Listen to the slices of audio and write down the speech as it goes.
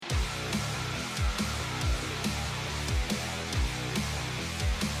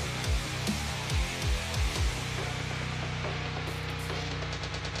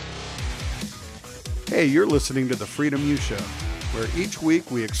Hey, you're listening to The Freedom U Show, where each week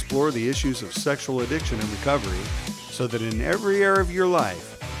we explore the issues of sexual addiction and recovery so that in every area of your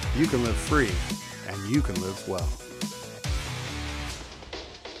life, you can live free and you can live well.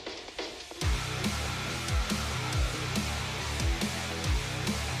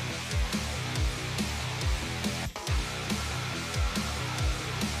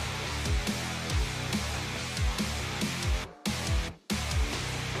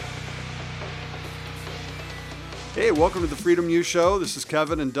 Hey, welcome to the Freedom U Show. This is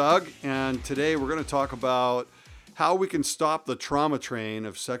Kevin and Doug, and today we're going to talk about how we can stop the trauma train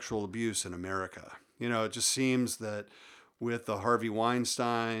of sexual abuse in America. You know, it just seems that with the Harvey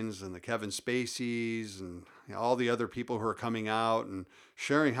Weinsteins and the Kevin Spaceys and all the other people who are coming out and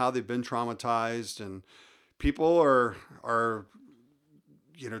sharing how they've been traumatized, and people are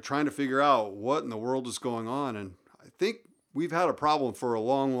trying to figure out what in the world is going on. And I think we've had a problem for a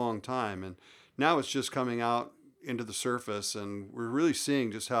long, long time, and now it's just coming out into the surface, and we're really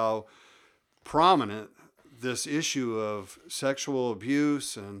seeing just how prominent this issue of sexual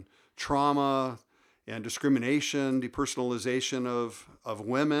abuse and trauma and discrimination, depersonalization of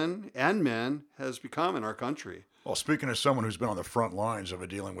women and men has become in our country. Well, speaking as someone who's been on the front lines of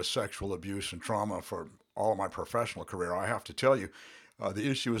dealing with sexual abuse and trauma for all of my professional career, I have to tell you, the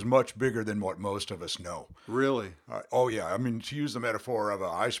issue is much bigger than what most of us know. Really? Oh, yeah. I mean, to use the metaphor of an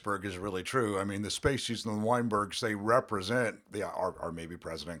iceberg is really true. I mean, the Spaceys and the Weinbergs, they represent, or maybe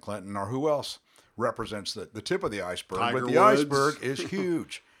President Clinton, or who else represents the tip of the iceberg. Tiger but the Woods. iceberg is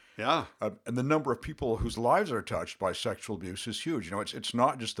huge. Yeah. And the number of people whose lives are touched by sexual abuse is huge. You know, it's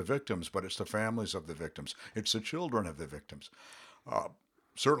not just the victims, but it's the families of the victims. It's the children of the victims.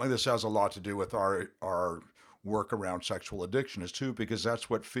 Certainly this has a lot to do with our work around sexual addiction is too, because that's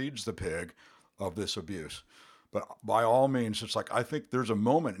what feeds the pig of this abuse. But by all means, it's like, I think there's a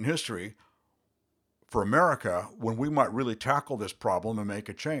moment in history for America when we might really tackle this problem and make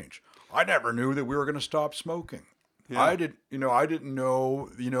a change. I never knew that we were going to stop smoking. Yeah. I didn't know,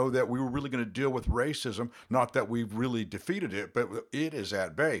 that we were really going to deal with racism. Not that we've really defeated it, but it is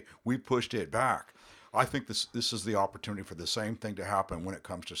at bay. We pushed it back. I think this is the opportunity for the same thing to happen when it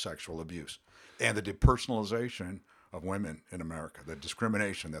comes to sexual abuse and the depersonalization of women in America, the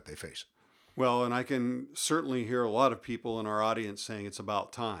discrimination that they face. Well, and I can certainly hear a lot of people in our audience saying it's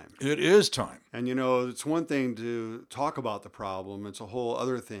about time. It is time. And, it's one thing to talk about the problem. It's a whole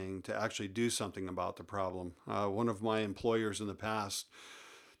other thing to actually do something about the problem. One of my employers in the past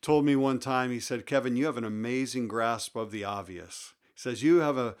told me one time, he said, "Kevin, you have an amazing grasp of the obvious." He says, you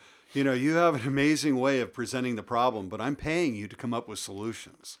have an amazing way of presenting the problem, but I'm paying you to come up with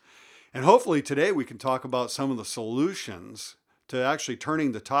solutions. And hopefully today we can talk about some of the solutions to actually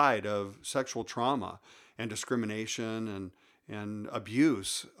turning the tide of sexual trauma and discrimination and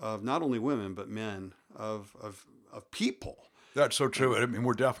abuse of not only women, but men, of people. That's so true. I mean,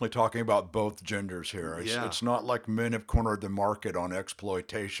 we're definitely talking about both genders here. It's not like men have cornered the market on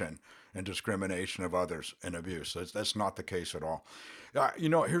exploitation and discrimination of others and abuse. That's not the case at all.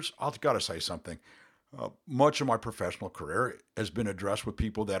 I've got to say something. Much of my professional career has been addressed with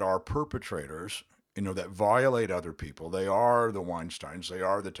people that are perpetrators, that violate other people. They are the Weinsteins. They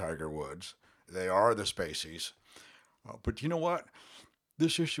are the Tiger Woods. They are the Spaceys. But you know what?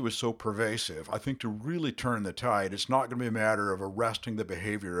 This issue is so pervasive. I think to really turn the tide, it's not going to be a matter of arresting the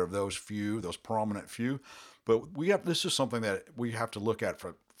behavior of those few, those prominent few. But this is something that we have to look at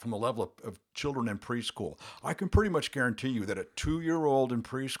from the level of children in preschool. I can pretty much guarantee you that a 2-year-old in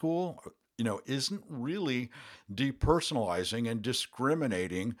preschool, isn't really depersonalizing and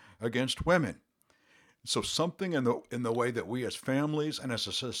discriminating against women. So something in the way that we as families and as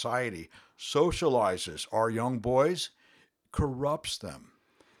a society socializes our young boys corrupts them.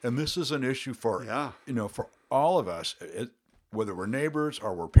 And this is an issue for all of us, whether we're neighbors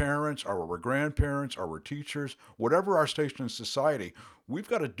or we're parents or we're grandparents or we're teachers, whatever our station in society, we've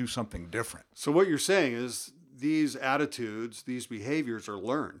got to do something different. So what you're saying is these attitudes, these behaviors are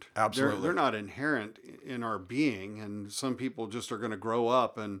learned. Absolutely. They're not inherent in our being, and some people just are going to grow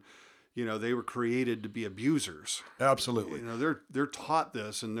up and they were created to be abusers. Absolutely. They're taught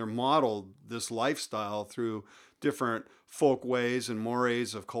this, and they're modeled this lifestyle through different folk ways and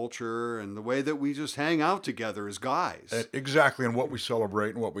mores of culture and the way that we just hang out together as guys. Exactly, and what we celebrate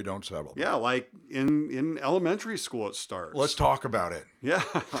and what we don't celebrate. Yeah, like in elementary school it starts. Let's talk about it. Yeah.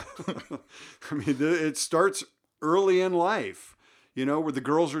 I mean, it starts early in life, where the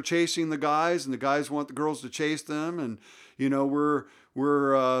girls are chasing the guys and the guys want the girls to chase them. And, we're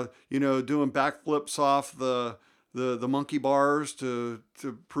doing backflips off the monkey bars to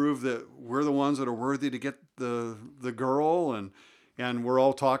prove that we're the ones that are worthy to get the girl. And and we're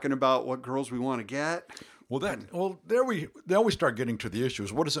all talking about what girls we want to get. Then we start getting to the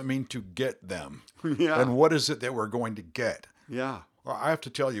issues. What does it mean to get them? Yeah. And what is it that we're going to get? Yeah. Well, I have to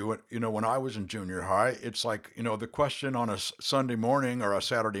tell you, when I was in junior high, it's like, the question on a Sunday morning or a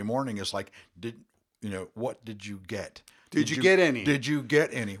Saturday morning is like, what did you get? Did you get any? Did you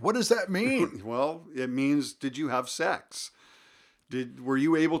get any? What does that mean? Well, it means, did you have sex? Were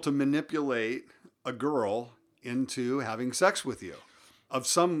you able to manipulate a girl into having sex with you of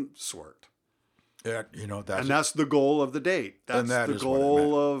some sort? Yeah, and that's the goal of the date. That's the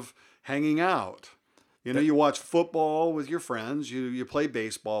goal of hanging out. You watch football with your friends. You play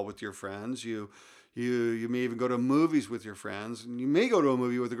baseball with your friends. You may even go to movies with your friends. And you may go to a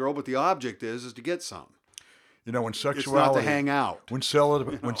movie with a girl, but the object is to get some. When sexuality, it's not to hang out.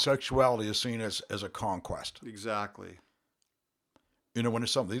 When sexuality is seen as a conquest. Exactly. When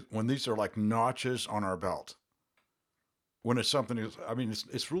it's something, when these are like notches on our belt. When it's something,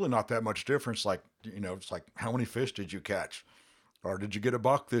 it's really not that much difference. Like, it's like, how many fish did you catch? Or did you get a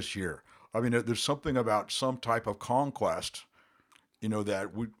buck this year? There's something about some type of conquest, that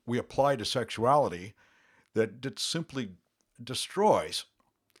we apply to sexuality that simply destroys,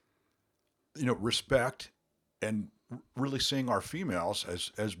 respect and really seeing our females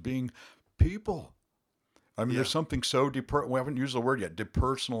as being people. There's something so we haven't used the word yet,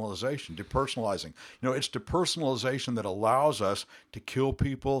 depersonalizing. It's depersonalization that allows us to kill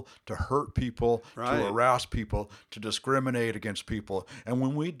people, to hurt people, to harass people, to discriminate against people. And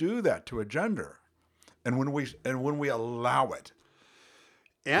when we do that to a gender, and when we allow it,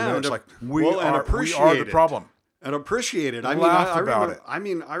 it's like we are the problem. And appreciate it. I remember,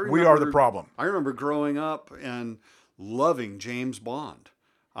 we are the problem. I remember growing up and loving James Bond.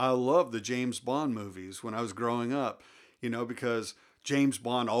 I loved the James Bond movies when I was growing up, because James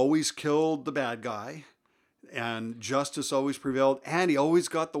Bond always killed the bad guy and justice always prevailed and he always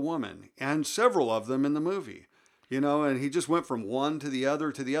got the woman and several of them in the movie, and he just went from one to the other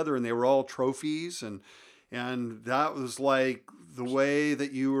and they were all trophies and that was like the way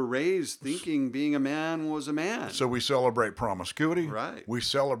that you were raised thinking being a man was a man. So we celebrate promiscuity. Right. We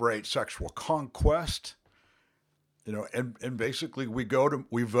celebrate sexual conquest. And basically we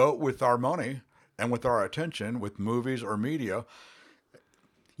vote with our money and with our attention with movies or media.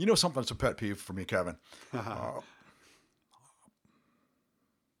 Something that's a pet peeve for me, Kevin. Let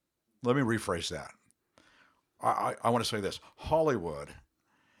me rephrase that. I want to say this. Hollywood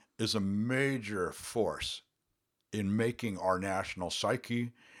is a major force in making our national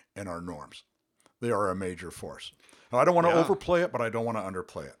psyche and our norms. They are a major force. Now, I don't want to overplay it, but I don't want to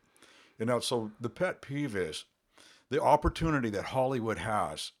underplay it. So the pet peeve is the opportunity that Hollywood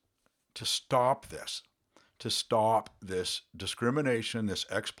has to stop this discrimination, this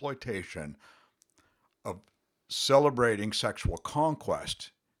exploitation of celebrating sexual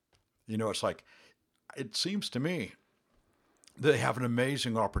conquest. It's like, it seems to me they have an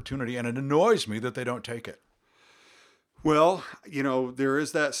amazing opportunity, and it annoys me that they don't take it. Well, there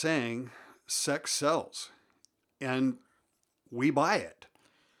is that saying, sex sells, and we buy it.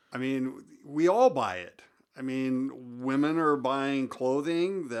 We all buy it. Women are buying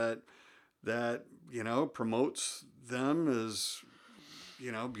clothing that promotes them as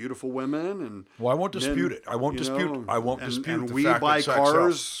beautiful women, and I won't dispute it. I won't dispute the we fact buy that sex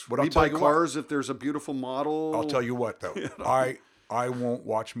cars. sells. But we buy cars if there's a beautiful model. I'll tell you what, though, I won't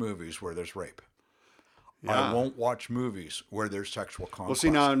watch movies where there's rape. I won't watch movies where there's sexual conquest.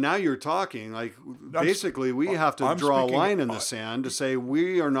 Well, see, now you're talking like basically we have to draw a line in the sand to say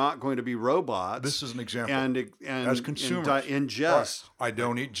we are not going to be robots. This is an example. And as consumers, ingest. I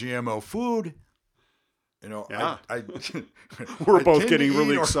don't eat GMO food. We're both getting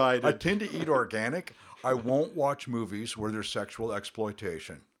really excited. I tend to eat organic. I won't watch movies where there's sexual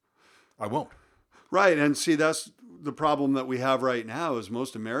exploitation. I won't. Right, and see, that's the problem that we have right now is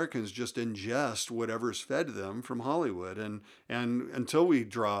most Americans just ingest whatever's fed to them from Hollywood, and until we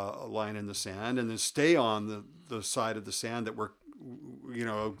draw a line in the sand and then stay on the side of the sand that we're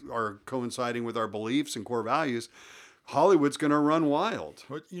are coinciding with our beliefs and core values, Hollywood's going to run wild.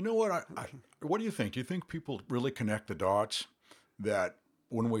 But you know what? What do you think? Do you think people really connect the dots that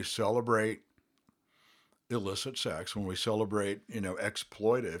when we celebrate illicit sex, when we celebrate,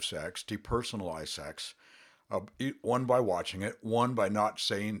 exploitative sex, depersonalized sex, one by watching it, one by not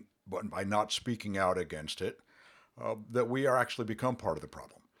saying, but by not speaking out against it, that we are actually become part of the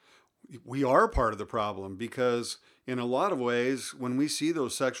problem? We are part of the problem because in a lot of ways, when we see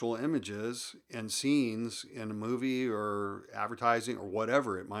those sexual images and scenes in a movie or advertising or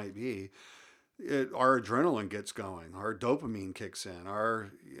whatever it might be, our adrenaline gets going, our dopamine kicks in,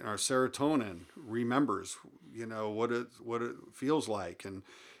 our serotonin remembers, what it feels like, and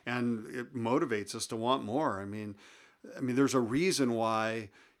it motivates us to want more. I mean, there's a reason why,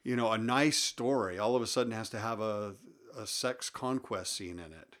 a nice story all of a sudden has to have a sex conquest scene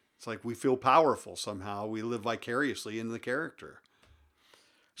in it. It's like we feel powerful somehow. We live vicariously in the character.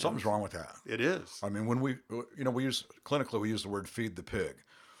 Something's wrong with that. It is. I mean, when we use clinically, we use the word feed the pig.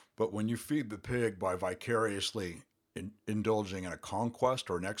 But when you feed the pig by vicariously indulging in a conquest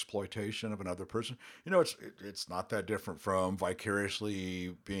or an exploitation of another person, it's not that different from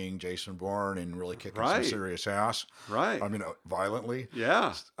vicariously being Jason Bourne and really kicking some Right. serious ass. Right. I mean, violently.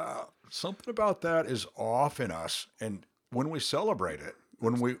 Yeah. Something about that is off in us, and when we celebrate it,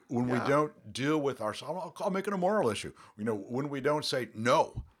 when we Yeah. don't deal with ourselves, I'll make it a moral issue. When we don't say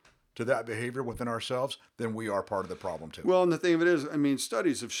no to that behavior within ourselves, then we are part of the problem too. Well, and the thing of it is,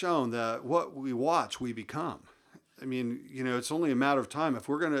 studies have shown that what we watch, we become. It's only a matter of time. If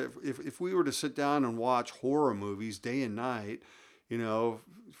we were to sit down and watch horror movies day and night,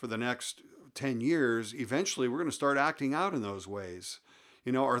 for the next 10 years, eventually we're going to start acting out in those ways.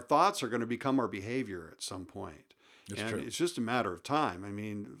 Our thoughts are going to become our behavior at some point. It's true. It's just a matter of time.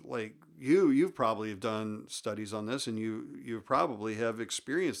 Like you've probably done studies on this, and you probably have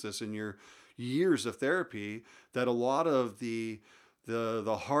experienced this in your years of therapy, that a lot of the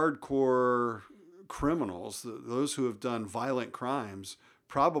hardcore criminals, those who have done violent crimes,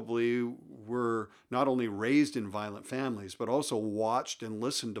 probably were not only raised in violent families, but also watched and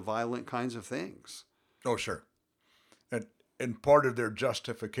listened to violent kinds of things. Oh, sure. And part of their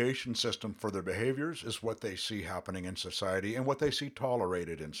justification system for their behaviors is what they see happening in society and what they see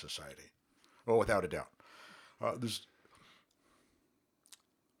tolerated in society. Oh, without a doubt.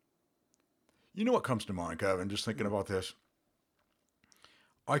 What comes to mind, Kevin, just thinking about this?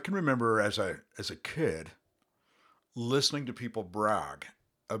 I can remember as a kid listening to people brag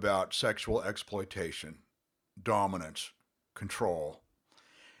about sexual exploitation, dominance, control,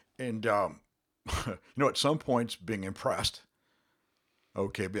 and at some points being impressed.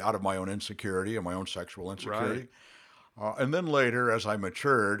 Okay, out of my own insecurity and my own sexual insecurity, and then later, as I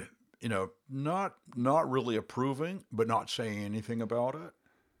matured, not really approving, but not saying anything about it,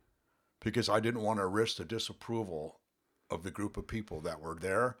 because I didn't want to risk the disapproval of the group of people that were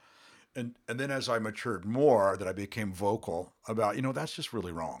there. And then as I matured more, that I became vocal about, that's just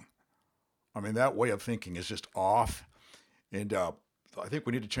really wrong. That way of thinking is just off. And I think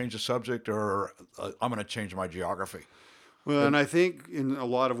we need to change the subject, or I'm going to change my geography. Well, and I think in a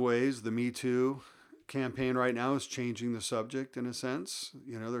lot of ways, the Me Too campaign right now is changing the subject in a sense.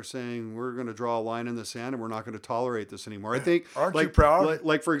 They're saying we're going to draw a line in the sand and we're not going to tolerate this anymore. I think, aren't you proud?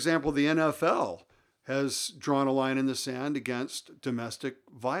 Like, for example, the NFL has drawn a line in the sand against domestic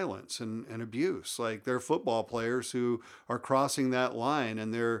violence and abuse. Like, there are football players who are crossing that line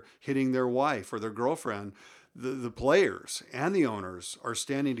and they're hitting their wife or their girlfriend. The players and the owners are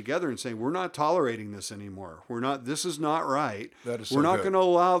standing together and saying, we're not tolerating this anymore. This is not right. That is so We're not good. going to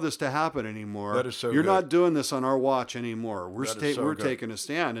allow this to happen anymore. That is so You're good. not doing this on our watch anymore. We're good. taking a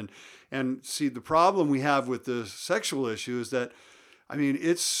stand. And see, the problem we have with the sexual issue is that,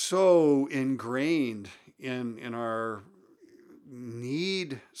 it's so ingrained in our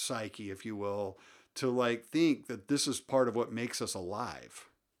need psyche, if you will, to think that this is part of what makes us alive.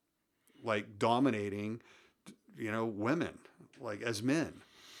 Like dominating women, like as men.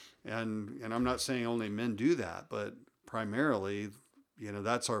 And I'm not saying only men do that, but primarily,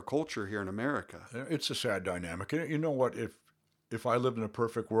 that's our culture here in America. It's a sad dynamic. You know what? If I lived in a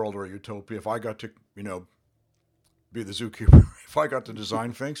perfect world or a utopia, if I got to, be the zookeeper, if I got to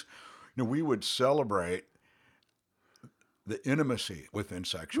design things, we would celebrate the intimacy within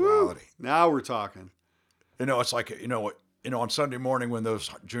sexuality. Woo! Now we're talking. It's like, on Sunday morning when those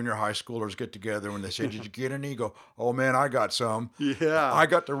junior high schoolers get together, when they say, did you get any? You go, oh man, I got some. Yeah. I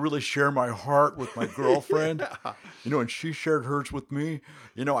got to really share my heart with my girlfriend, Yeah. and she shared hers with me.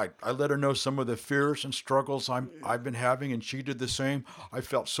 I let her know some of the fears and struggles I've been having, and she did the same. I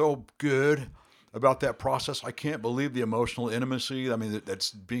felt so good about that process. I can't believe the emotional intimacy,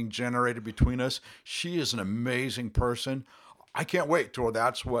 that's being generated between us. She is an amazing person. I can't wait till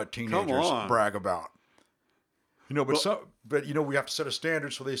that's what teenagers brag about. But we have to set a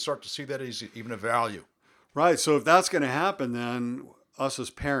standard so they start to see that as even a value. Right. So if that's going to happen, then us as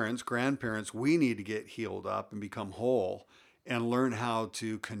parents, grandparents, we need to get healed up and become whole and learn how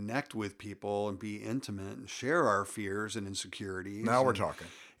to connect with people and be intimate and share our fears and insecurities. Now we're talking.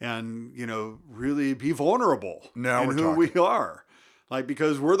 And, really be vulnerable Now in we're who talking. we are.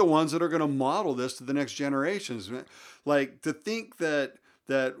 Because we're the ones that are going to model this to the next generations. To think that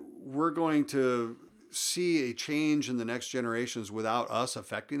we're going to see a change in the next generations without us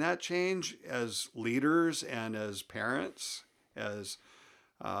affecting that change as leaders and as parents, as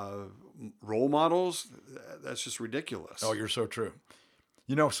role models, that's just ridiculous. Oh, you're so true.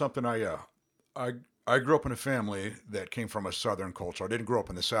 You know something? I grew up in a family that came from a Southern culture. I didn't grow up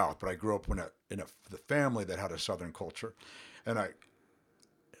in the South, but I grew up in the family that had a Southern culture, and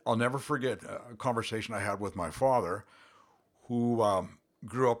I'll never forget a conversation I had with my father, who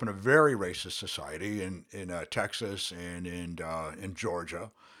grew up in a very racist society in Texas and in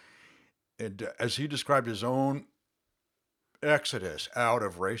Georgia. And as he described his own exodus out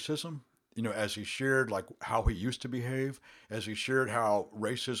of racism, as he shared like how he used to behave, as he shared how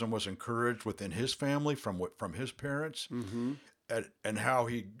racism was encouraged within his family from his parents, Mm-hmm. and how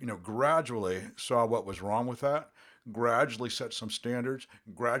he gradually saw what was wrong with that, gradually set some standards,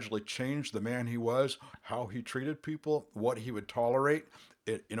 gradually changed the man he was, how he treated people, what he would tolerate,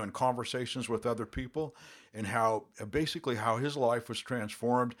 in conversations with other people, and how basically how his life was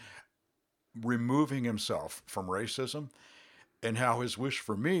transformed, removing himself from racism, and how his wish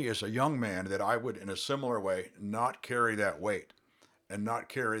for me as a young man that I would, in a similar way, not carry that weight and not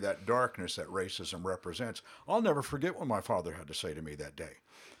carry that darkness that racism represents. I'll never forget what my father had to say to me that day.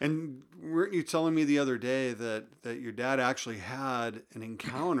 And weren't you telling me the other day that your dad actually had an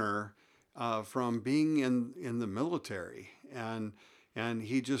encounter from being in the military, and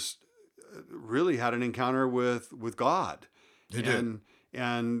he just really had an encounter with God. He did.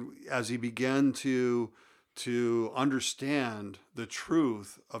 And as he began to understand the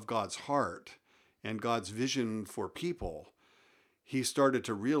truth of God's heart and God's vision for people, he started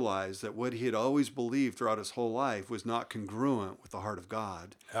to realize that what he had always believed throughout his whole life was not congruent with the heart of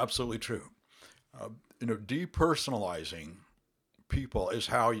God. Absolutely true. Depersonalizing people is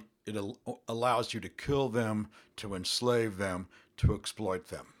how it allows you to kill them, to enslave them, to exploit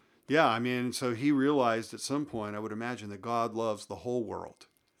them. Yeah, I mean, so he realized at some point, I would imagine, that God loves the whole world.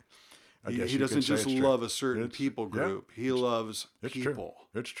 He doesn't just love a certain people group. He loves people.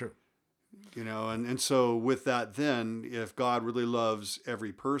 It's true. And so with that, then, if God really loves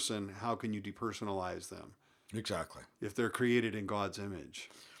every person, how can you depersonalize them? Exactly. If they're created in God's image.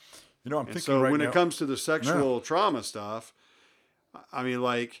 I'm thinking so right when now, it comes to the sexual trauma stuff, I mean,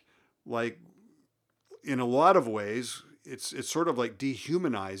 like in a lot of ways, it's sort of like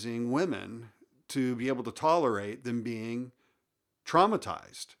dehumanizing women to be able to tolerate them being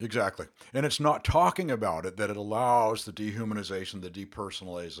traumatized. Exactly. And it's not talking about it that it allows the dehumanization, the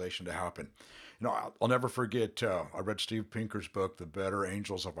depersonalization to happen. I'll never forget, I read Steve Pinker's book, The Better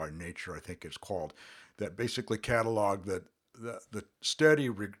Angels of Our Nature, I think it's called, that basically cataloged the steady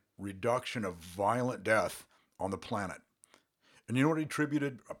reduction of violent death on the planet. And you know what he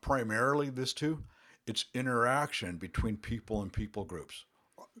attributed primarily this to? It's interaction between people and people groups.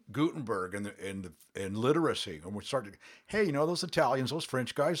 Gutenberg and literacy, and we started. Hey, those Italians, those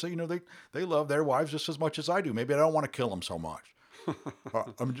French guys, they love their wives just as much as I do. Maybe I don't want to kill them so much.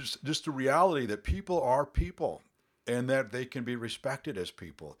 Just the reality that people are people, and that they can be respected as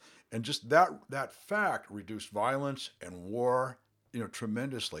people, and just that fact reduced violence and war,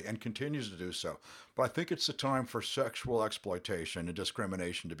 tremendously, and continues to do so. But I think it's the time for sexual exploitation and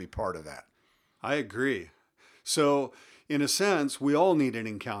discrimination to be part of that. I agree. So, in a sense, we all need an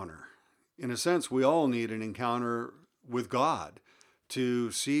encounter. In a sense, we all need an encounter with God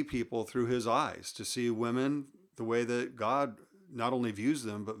to see people through his eyes, to see women the way that God not only views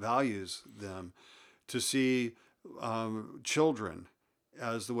them, but values them, to see children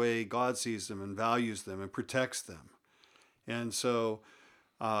as the way God sees them and values them and protects them. And so,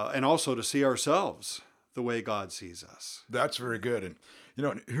 and also to see ourselves the way God sees us. That's very good. And,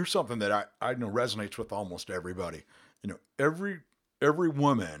 here's something that I know resonates with almost everybody. Every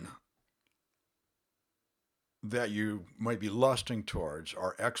woman that you might be lusting towards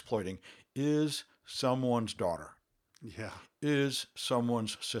or exploiting is someone's daughter. Yeah. Is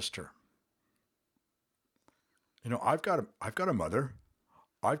someone's sister. I've got a mother.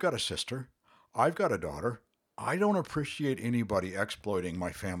 I've got a sister. I've got a daughter. I don't appreciate anybody exploiting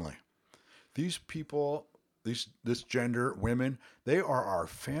my family. These people, this gender, women, they are our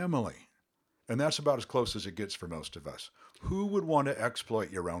family. And that's about as close as it gets for most of us. Who would want to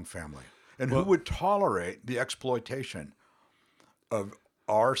exploit your own family? And who would tolerate the exploitation of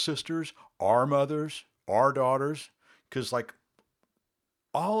our sisters, our mothers, our daughters? Because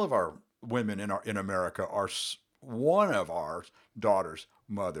all of our women in America are one of our daughters,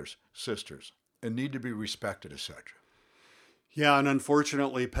 mothers, sisters, and need to be respected as such. Yeah, and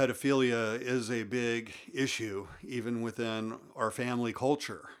unfortunately, pedophilia is a big issue, even within our family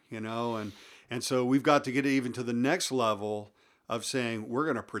culture, and so we've got to get even to the next level of saying, we're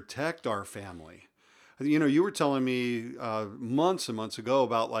going to protect our family. You know, you were telling me months and months ago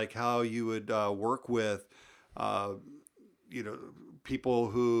about like how you would work with, you know, people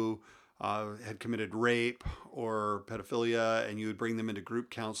who had committed rape or pedophilia, and you would bring them into group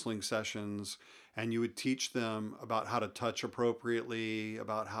counseling sessions, and you would teach them about how to touch appropriately,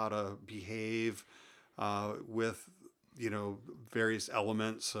 about how to behave with, you know, various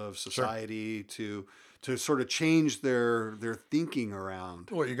elements of society to sort of change their thinking around.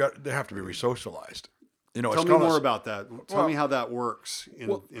 Well, they have to be resocialized. You know, Tell me more about that. Tell me how that works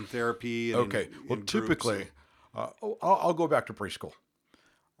in therapy. And okay. in Well, typically, groups. I'll go back to preschool.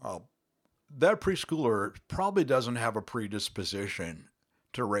 That preschooler probably doesn't have a predisposition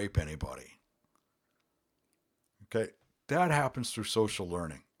to rape anybody. Okay. That happens through social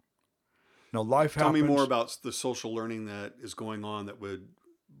learning. Now, life happens. Tell me more about the social learning that is going on that would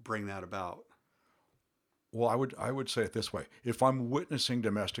bring that about. Well, I would say it this way. If I'm witnessing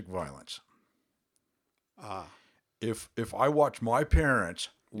domestic violence, if I watch my parents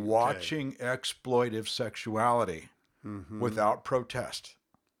watching exploitive sexuality without protest,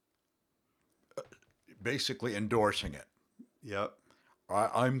 basically endorsing it. Yep.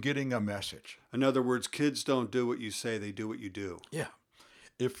 I'm getting a message. In other words, kids don't do what you say, they do what you do. Yeah.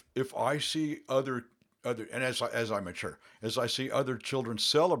 If I see other and as I mature, as I see other children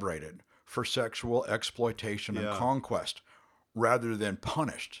celebrated for sexual exploitation and conquest rather than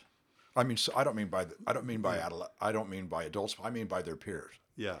punished. I mean, I don't mean by adults, I mean by their peers.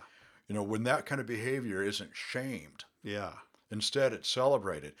 Yeah. You know, when that kind of behavior isn't shamed. Yeah. Instead, it's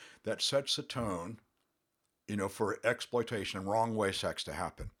celebrated. That sets the tone, you know, for exploitation and wrong way sex to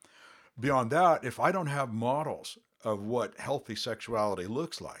happen. Beyond that, if I don't have models of what healthy sexuality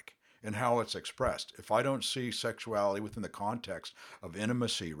looks like and how it's expressed, if I don't see sexuality within the context of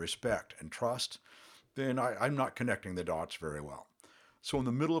intimacy, respect, and trust, then I'm not connecting the dots very well. So in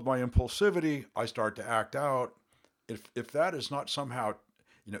the middle of my impulsivity, I start to act out. If that is not somehow,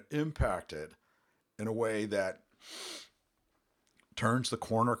 you know, impacted in a way that turns the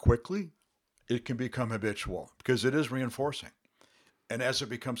corner quickly, it can become habitual because it is reinforcing. And as it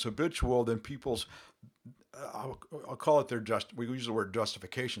becomes habitual, then people's, I'll call it we use the word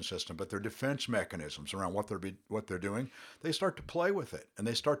justification system, but their defense mechanisms around what they're doing, they start to play with it and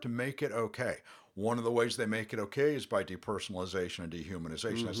they start to make it okay. One of the ways they make it okay is by depersonalization and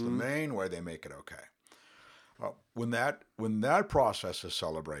dehumanization. That's the main way they make it okay. When that process is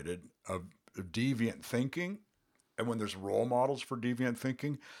celebrated of deviant thinking, and when there's role models for deviant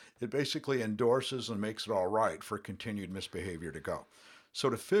thinking, it basically endorses and makes it all right for continued misbehavior to go. So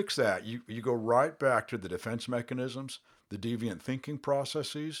to fix that, you go right back to the defense mechanisms, the deviant thinking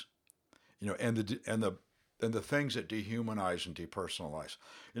processes, you know, and the things that dehumanize and depersonalize.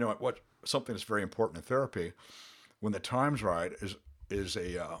 You know something that's very important in therapy, when the time's right, is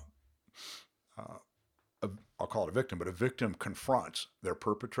I'll call it a victim, but a victim confronts their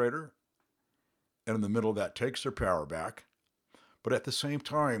perpetrator, and in the middle of that takes their power back, but at the same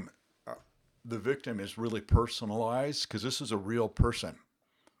time, the victim is really personalized because this is a real person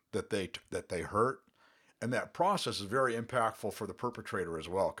that they hurt, and that process is very impactful for the perpetrator as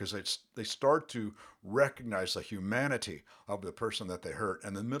well because they start to recognize the humanity of the person that they hurt,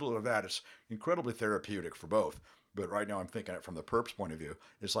 and in the middle of that, it's incredibly therapeutic for both. But right now, I'm thinking it from the perp's point of view.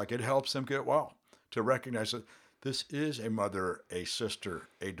 It's like it helps them get well to recognize that this is a mother, a sister,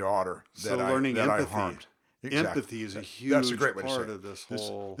 a daughter that I harmed. Exactly. Empathy is a huge part of this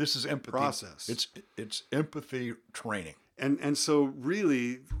whole this is empathy process. It's empathy training. And so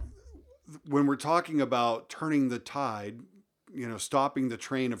really, when we're talking about turning the tide, you know, stopping the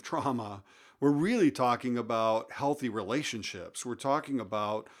train of trauma, we're really talking about healthy relationships. We're talking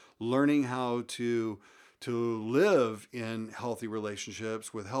about learning how to live in healthy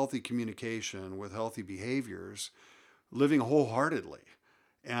relationships with healthy communication, with healthy behaviors, living wholeheartedly.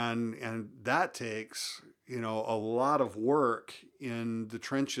 And that takes, you know, a lot of work in the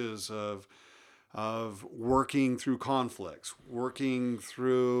trenches of working through conflicts, working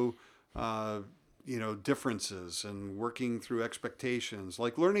through, you know, differences, and working through expectations,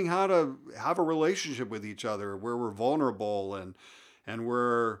 like learning how to have a relationship with each other where we're vulnerable and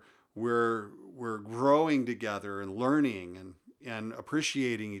we're growing together and learning and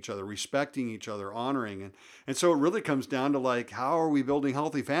appreciating each other, respecting each other, honoring. And so it really comes down to like, how are we building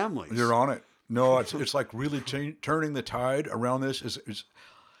healthy families? You're on it. No, it's like really turning the tide around this is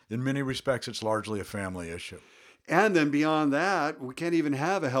in many respects, it's largely a family issue. And then beyond that, we can't even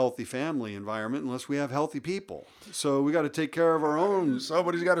have a healthy family environment unless we have healthy people. So we got to take care of our own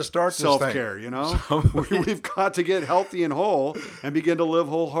Somebody's got to start self-care, you know? We've got to get healthy and whole and begin to live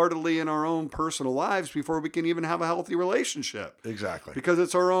wholeheartedly in our own personal lives before we can even have a healthy relationship. Exactly. Because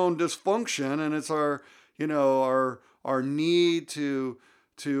it's our own dysfunction and it's our, you know, our need to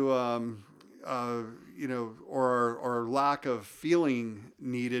you know, or our lack of feeling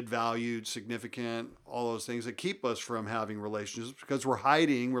needed, valued, significant, all those things that keep us from having relationships because we're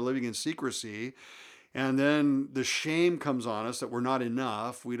hiding, we're living in secrecy. And then the shame comes on us that we're not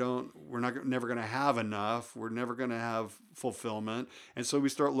enough. We're never going to have enough. We're never going to have fulfillment. And so we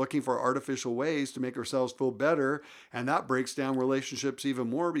start looking for artificial ways to make ourselves feel better. And that breaks down relationships even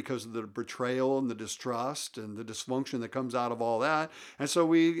more because of the betrayal and the distrust and the dysfunction that comes out of all that. And so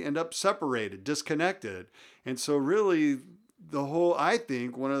we end up separated, disconnected. And so really I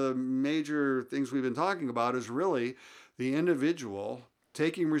think one of the major things we've been talking about is really the individual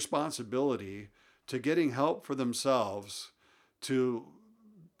taking responsibility to getting help for themselves to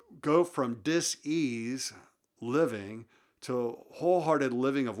go from dis-ease living to wholehearted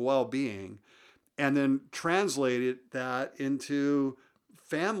living of well-being, and then translate that into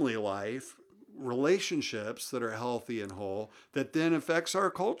family life, relationships that are healthy and whole, that then affects our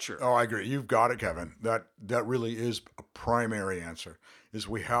culture. Oh, I agree. You've got it, Kevin. That really is a primary answer, is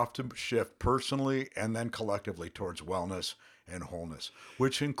we have to shift personally and then collectively towards wellness and wholeness,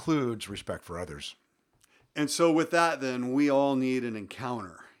 which includes respect for others. And so with that, then we all need an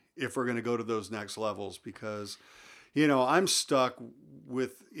encounter if we're going to go to those next levels, because, you know, I'm stuck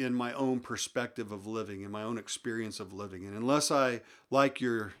in my own perspective of living, in my own experience of living. And unless I, like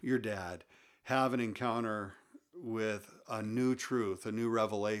your dad, have an encounter with a new truth, a new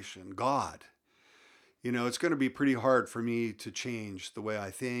revelation, God, you know, it's going to be pretty hard for me to change the way I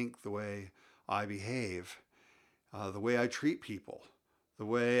think, the way I behave, the way I treat people, the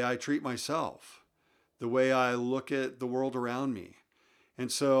way I treat myself, the way I look at the world around me.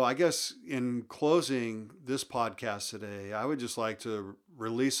 And so I guess in closing this podcast today, I would just like to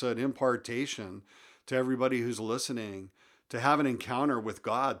release an impartation to everybody who's listening to have an encounter with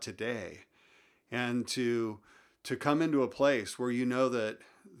God today, and to come into a place where you know that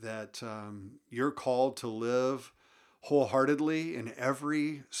you're called to live wholeheartedly in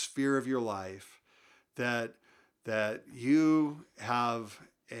every sphere of your life, that you have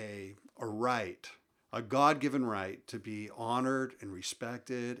a right, a God-given right to be honored and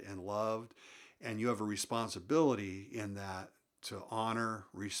respected and loved, and you have a responsibility in that to honor,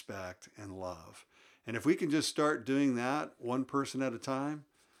 respect, and love. And if we can just start doing that one person at a time,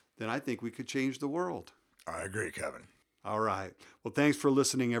 then I think we could change the world. I agree, Kevin. All right. Well, thanks for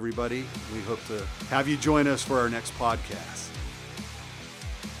listening, everybody. We hope to have you join us for our next podcast.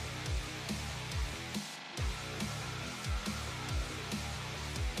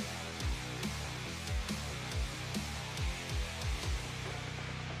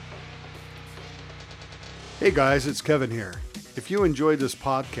 Hey guys, it's Kevin here. If you enjoyed this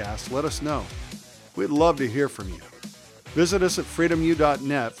podcast, let us know. We'd love to hear from you. Visit us at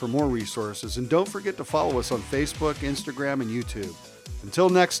freedomu.net for more resources, and don't forget to follow us on Facebook, Instagram, and YouTube. Until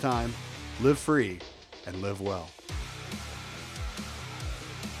next time, live free and live well.